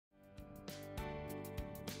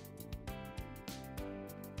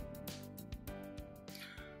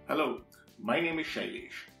Hello, my name is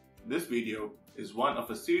Shailesh. This video is one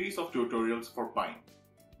of a series of tutorials for PyNN,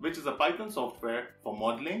 which is a Python software for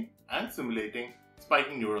modeling and simulating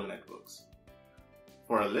spiking neural networks.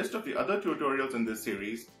 For a list of the other tutorials in this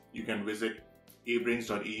series, you can visit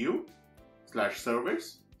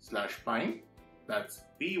abrains.eu/servers/pyn, that's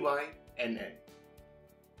PYNN.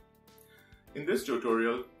 In this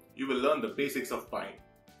tutorial, you will learn the basics of PyNN,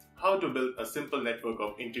 how to build a simple network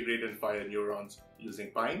of integrate and fire neurons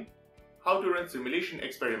using PyNN, how to run simulation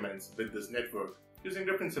experiments with this network using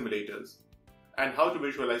different simulators, and how to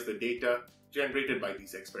visualize the data generated by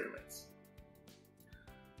these experiments.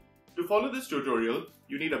 To follow this tutorial,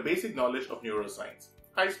 you need a basic knowledge of neuroscience,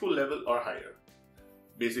 high school level or higher,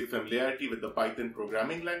 basic familiarity with the Python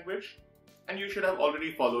programming language, and you should have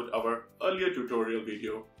already followed our earlier tutorial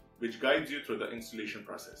video which guides you through the installation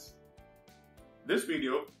process. This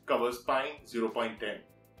video covers PyNN 0.10.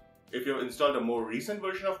 If you have installed a more recent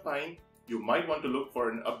version of PyNN, you might want to look for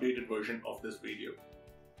an updated version of this video.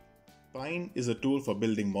 PyNN is a tool for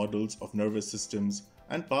building models of nervous systems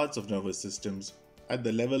and parts of nervous systems at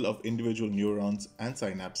the level of individual neurons and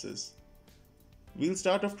synapses. We'll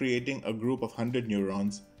start off creating a group of 100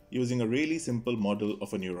 neurons using a really simple model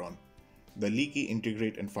of a neuron, the leaky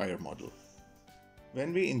integrate and fire model.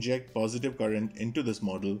 When we inject positive current into this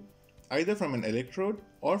model, either from an electrode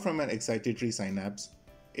or from an excitatory synapse,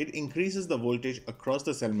 it increases the voltage across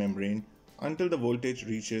the cell membrane until the voltage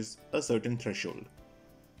reaches a certain threshold.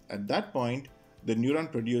 At that point, the neuron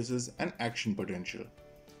produces an action potential,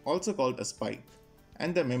 also called a spike,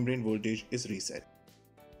 and the membrane voltage is reset.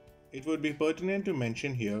 It would be pertinent to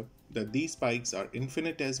mention here that these spikes are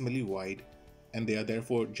infinitesimally wide and they are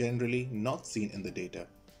therefore generally not seen in the data.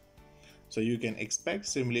 So you can expect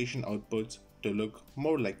simulation outputs to look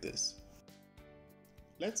more like this.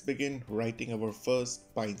 Let's begin writing our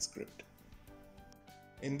first PyNN script.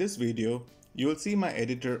 In this video, you will see my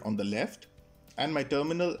editor on the left and my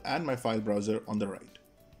terminal and my file browser on the right.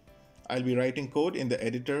 I'll be writing code in the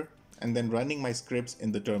editor and then running my scripts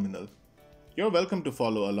in the terminal. You're welcome to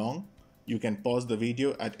follow along. You can pause the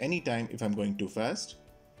video at any time if I'm going too fast,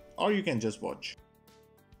 or you can just watch.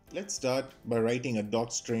 Let's start by writing a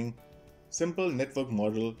docstring simple network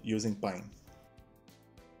model using PyNN.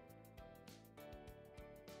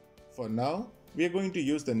 For now, we are going to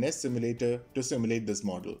use the nest simulator to simulate this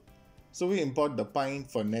model. So we import the PyNN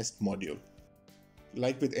for nest module.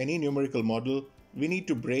 Like with any numerical model, we need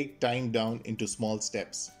to break time down into small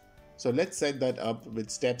steps. So let's set that up with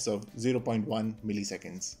steps of 0.1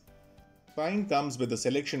 milliseconds. PyNN comes with a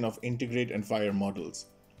selection of integrate and fire models.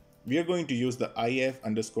 We are going to use the if_cur_exp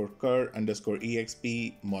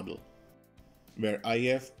model, where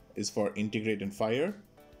if is for integrate and fire,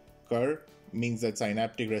 cur means that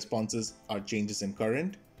synaptic responses are changes in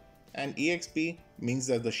current, and exp means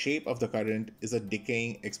that the shape of the current is a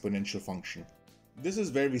decaying exponential function. This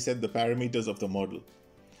is where we set the parameters of the model.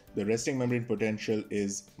 The resting membrane potential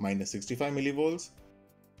is -65 millivolts,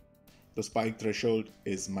 the spike threshold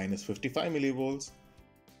is -55 millivolts,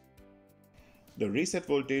 the reset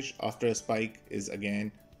voltage after a spike is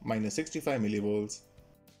again -65 millivolts,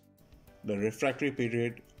 the refractory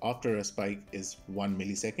period after a spike is 1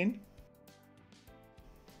 millisecond,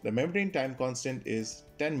 the membrane time constant is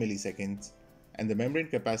 10 milliseconds, and the membrane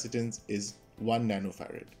capacitance is 1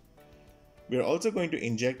 nanofarad. We are also going to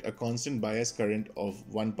inject a constant bias current of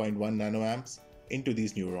 1.1 nanoamps into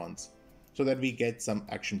these neurons so that we get some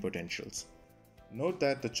action potentials. Note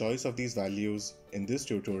that the choice of these values in this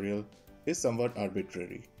tutorial is somewhat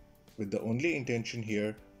arbitrary, with the only intention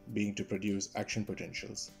here being to produce action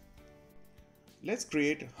potentials. Let's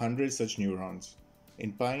create 100 such neurons.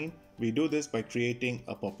 In PyNN, we do this by creating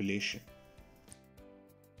a population.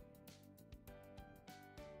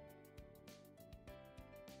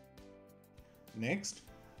 Next,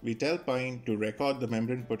 we tell PyNN to record the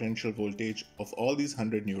membrane potential voltage of all these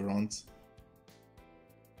 100 neurons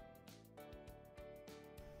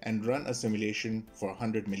and run a simulation for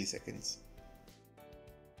 100 milliseconds.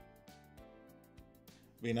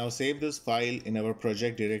 We now save this file in our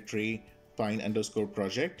project directory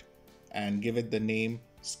pyn_project and give it the name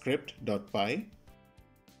script.py.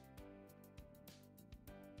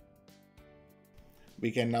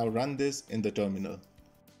 We can now run this in the terminal.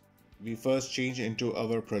 We first change into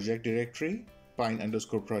our project directory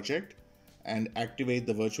pyn_project and activate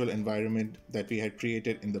the virtual environment that we had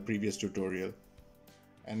created in the previous tutorial.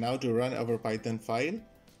 And now to run our Python file,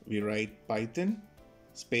 we write python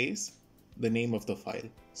space the name of the file,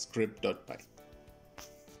 script.py.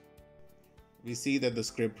 We see that the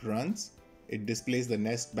script runs, it displays the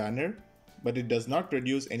nest banner, but it does not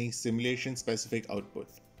produce any simulation specific output.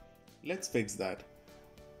 Let's fix that.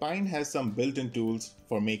 Pine has some built-in tools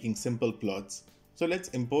for making simple plots. So let's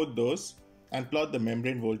import those and plot the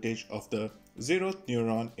membrane voltage of the 0th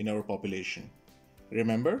neuron in our population.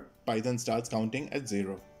 Remember, Python starts counting at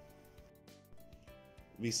 0.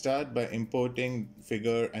 We start by importing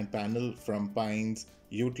figure and panel from Pine's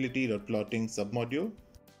utility.plotting submodule.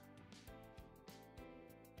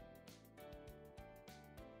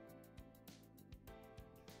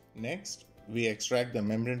 Next, we extract the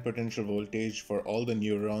membrane potential voltage for all the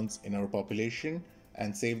neurons in our population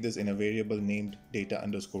and save this in a variable named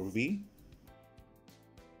data_v.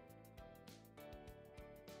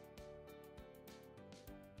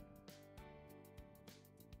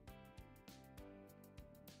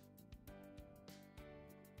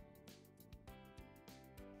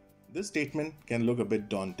 This statement can look a bit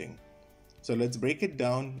daunting, so let's break it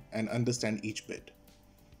down and understand each bit.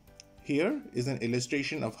 Here is an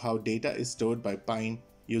illustration of how data is stored by Pine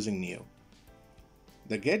using Neo.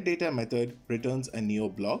 The getData method returns a Neo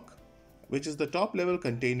block, which is the top-level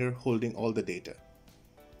container holding all the data.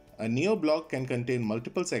 A Neo block can contain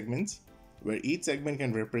multiple segments, where each segment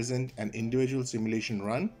can represent an individual simulation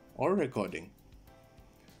run or recording.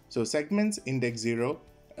 So segments index 0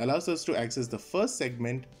 allows us to access the first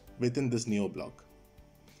segment within this Neo block.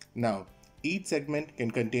 Now, each segment can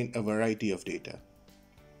contain a variety of data.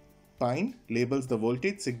 Pine labels the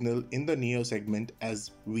voltage signal in the Neo segment as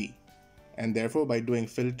V, and therefore by doing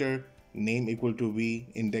filter name equal to V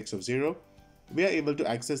index of 0, we are able to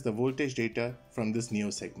access the voltage data from this Neo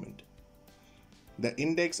segment. The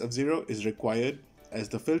index of 0 is required as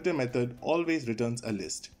the filter method always returns a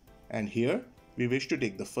list, and here we wish to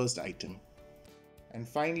take the first item. And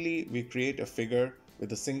finally, we create a figure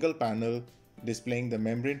with a single panel displaying the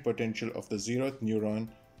membrane potential of the 0th neuron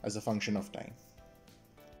as a function of time.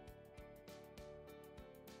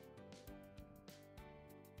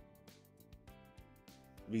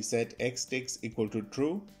 We set x ticks equal to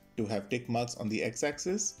true to have tick marks on the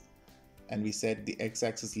x-axis, and we set the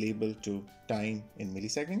x-axis label to time in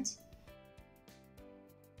milliseconds.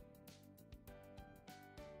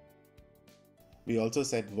 We also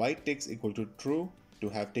set y ticks equal to true to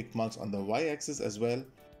have tick marks on the y-axis as well,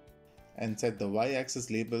 and set the y-axis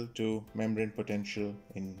label to membrane potential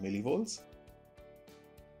in millivolts.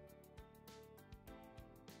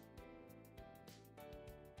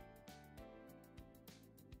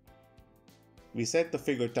 We set the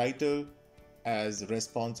figure title as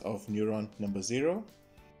response of neuron number 0.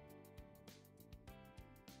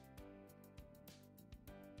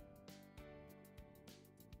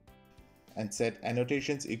 And set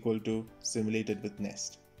annotations equal to simulated with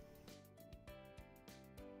nest.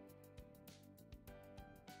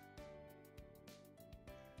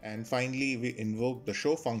 And finally, we invoke the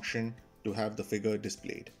show function to have the figure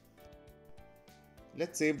displayed.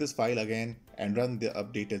 Let's save this file again and run the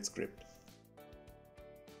updated script.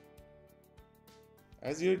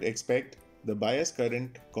 As you'd expect, the bias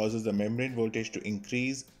current causes the membrane voltage to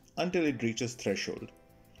increase until it reaches threshold.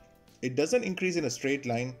 It doesn't increase in a straight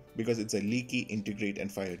line because it's a leaky integrate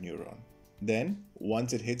and fire neuron. Then,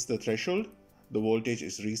 once it hits the threshold, the voltage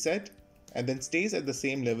is reset and then stays at the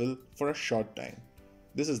same level for a short time.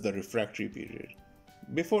 This is the refractory period,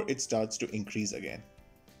 before it starts to increase again.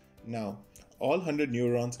 Now, all 100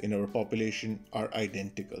 neurons in our population are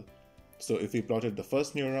identical. So if we plotted the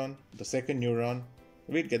first neuron, the second neuron,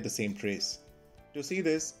 we'd get the same trace. To see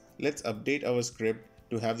this, let's update our script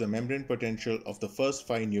to have the membrane potential of the first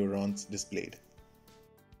 5 neurons displayed.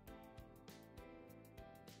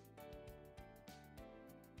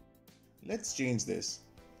 Let's change this.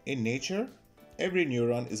 In nature, every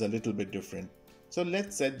neuron is a little bit different. So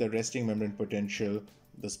let's set the resting membrane potential,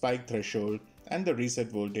 the spike threshold, and the reset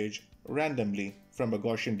voltage randomly from a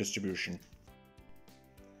Gaussian distribution.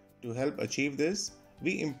 To help achieve this,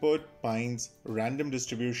 we import Pine's random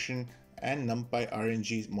distribution and NumPy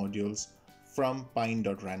RNG modules from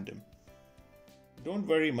pine.random. Don't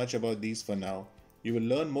worry much about these for now. You will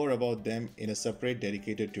learn more about them in a separate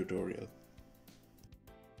dedicated tutorial.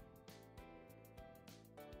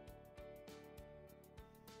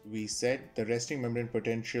 We set the resting membrane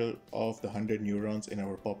potential of the 100 neurons in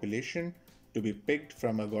our population to be picked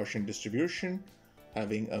from a Gaussian distribution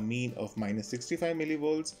having a mean of -65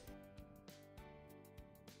 millivolts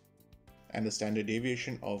and a standard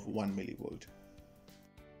deviation of 1 millivolt.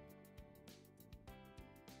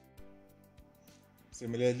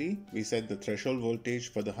 Similarly, we set the threshold voltage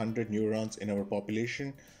for the 100 neurons in our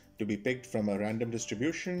population to be picked from a random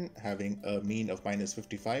distribution having a mean of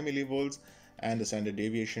 -55 millivolts and a standard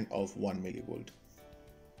deviation of 1 millivolt.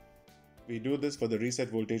 We do this for the reset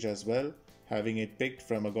voltage as well, having it picked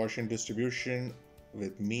from a Gaussian distribution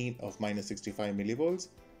with mean of -65 millivolts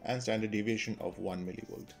and standard deviation of 1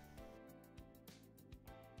 millivolt.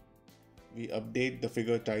 We update the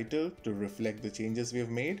figure title to reflect the changes we have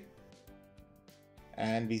made,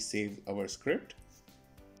 and we save our script.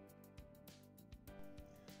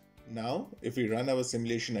 Now, if we run our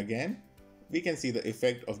simulation again, we can see the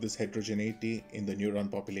effect of this heterogeneity in the neuron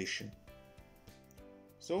population.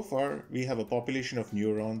 So far, we have a population of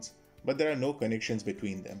neurons, but there are no connections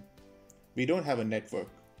between them. We don't have a network.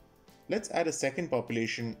 Let's add a second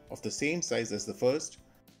population of the same size as the first,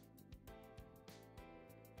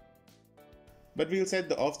 but we'll set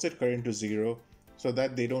the offset current to 0 so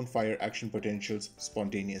that they don't fire action potentials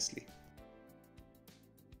spontaneously.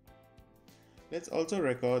 Let's also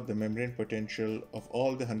record the membrane potential of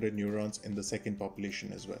all the 100 neurons in the second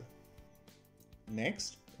population as well.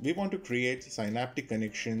 Next, we want to create synaptic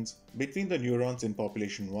connections between the neurons in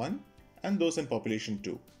population 1 and those in population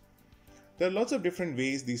 2. There are lots of different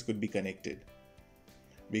ways these could be connected.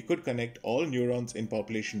 We could connect all neurons in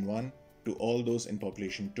population 1 to all those in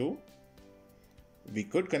population 2. We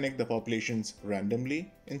could connect the populations randomly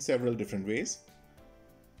in several different ways.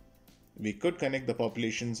 We could connect the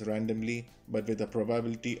populations randomly but with a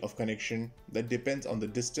probability of connection that depends on the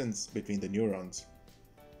distance between the neurons.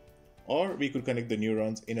 Or we could connect the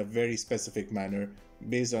neurons in a very specific manner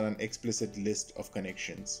based on an explicit list of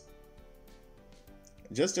connections.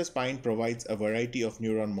 Just as PyNN provides a variety of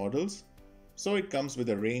neuron models, so it comes with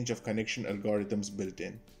a range of connection algorithms built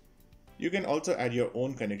in. You can also add your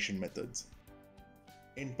own connection methods.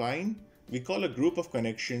 In PyNN, we call a group of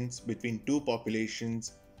connections between two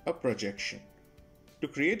populations a projection. To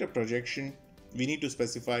create a projection, we need to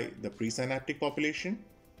specify the presynaptic population,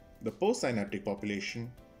 the postsynaptic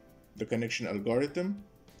population, the connection algorithm,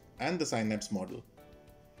 and the synapse model.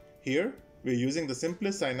 Here, we're using the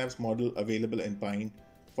simplest synapse model available in PyNN,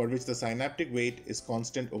 for which the synaptic weight is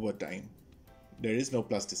constant over time. There is no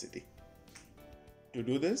plasticity. To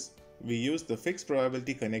do this, we use the fixed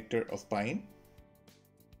probability connector of PyNN,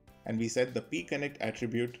 and we set the pconnect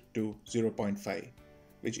attribute to 0.5,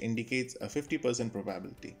 which indicates a 50%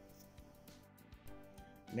 probability.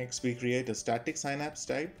 Next, we create a static synapse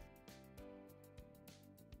type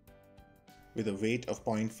with a weight of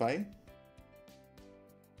 0.5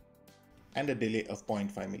 and a delay of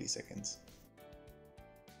 0.5 milliseconds.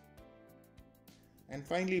 And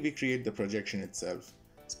finally, we create the projection itself,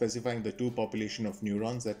 specifying the two population of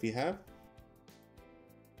neurons that we have,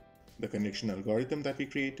 the connection algorithm that we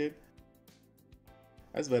created,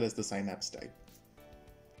 as well as the synapse type.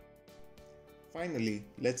 Finally,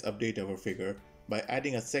 let's update our figure by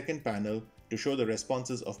adding a second panel to show the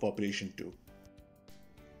responses of population 2.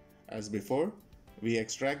 As before, we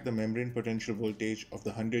extract the membrane potential voltage of the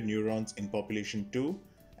 100 neurons in population 2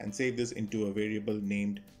 and save this into a variable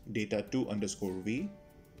named data2_v.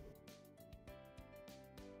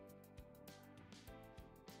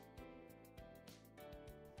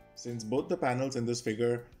 Since both the panels in this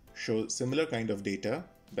figure show similar kind of data,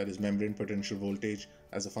 that is membrane potential voltage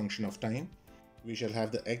as a function of time, we shall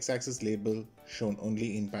have the x-axis label shown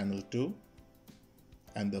only in panel 2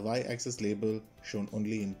 and the y-axis label shown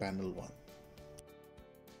only in panel 1.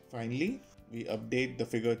 Finally, we update the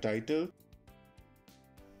figure title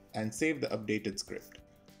and save the updated script.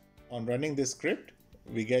 On running this script,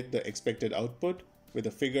 we get the expected output with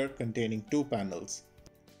a figure containing two panels.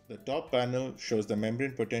 The top panel shows the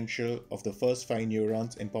membrane potential of the first 5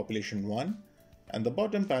 neurons in population 1, and the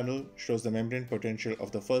bottom panel shows the membrane potential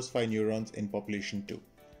of the first 5 neurons in population 2.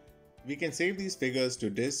 We can save these figures to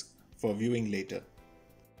disk for viewing later.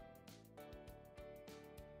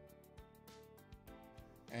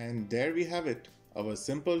 And there we have it, our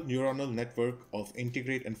simple neuronal network of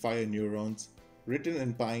integrate and fire neurons written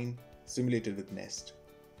in PyNN, simulated with Nest.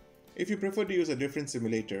 If you prefer to use a different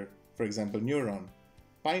simulator, for example NEURON,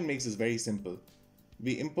 PyNN makes this very simple.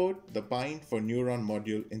 We import the PyNN for NEURON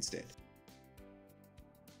module instead.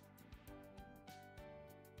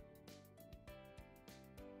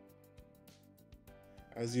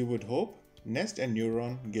 As you would hope, Nest and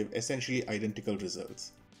NEURON give essentially identical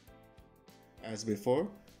results. As before,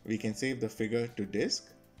 we can save the figure to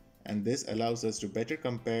disk, and this allows us to better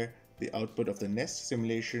compare the output of the Nest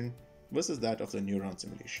simulation versus that of the NEURON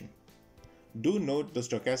simulation. Do note the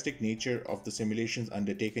stochastic nature of the simulations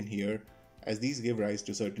undertaken here, as these give rise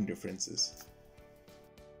to certain differences.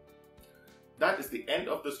 That is the end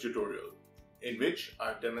of this tutorial, in which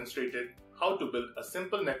I've demonstrated how to build a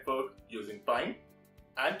simple network using PyNN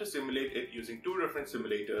and to simulate it using two different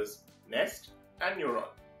simulators, Nest and NEURON.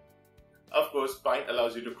 Of course, PyNN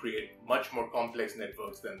allows you to create much more complex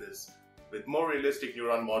networks than this, with more realistic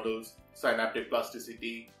neuron models, synaptic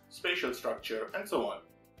plasticity, spatial structure, and so on.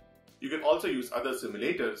 You can also use other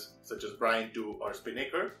simulators such as Brine 2 or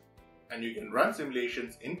Spinnaker, and you can run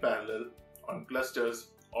simulations in parallel on clusters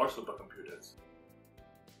or supercomputers.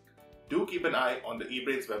 Do keep an eye on the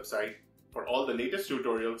eBrains website for all the latest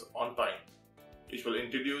tutorials on Pine, which will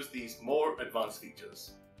introduce these more advanced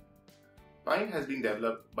features. Pine has been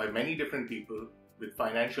developed by many different people with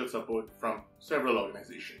financial support from several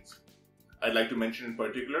organizations. I'd like to mention in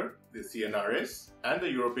particular the CNRS and the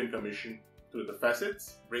European Commission through the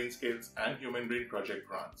Facets, BrainScales and Human Brain Project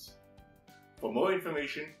grants. For more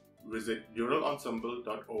information, visit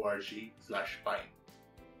neurolensemble.org/Pine.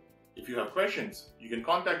 If you have questions, you can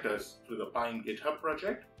contact us through the Pine GitHub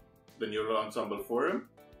project, the Neural Ensemble forum,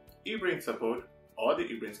 eBrains support, or the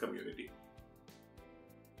eBrains community.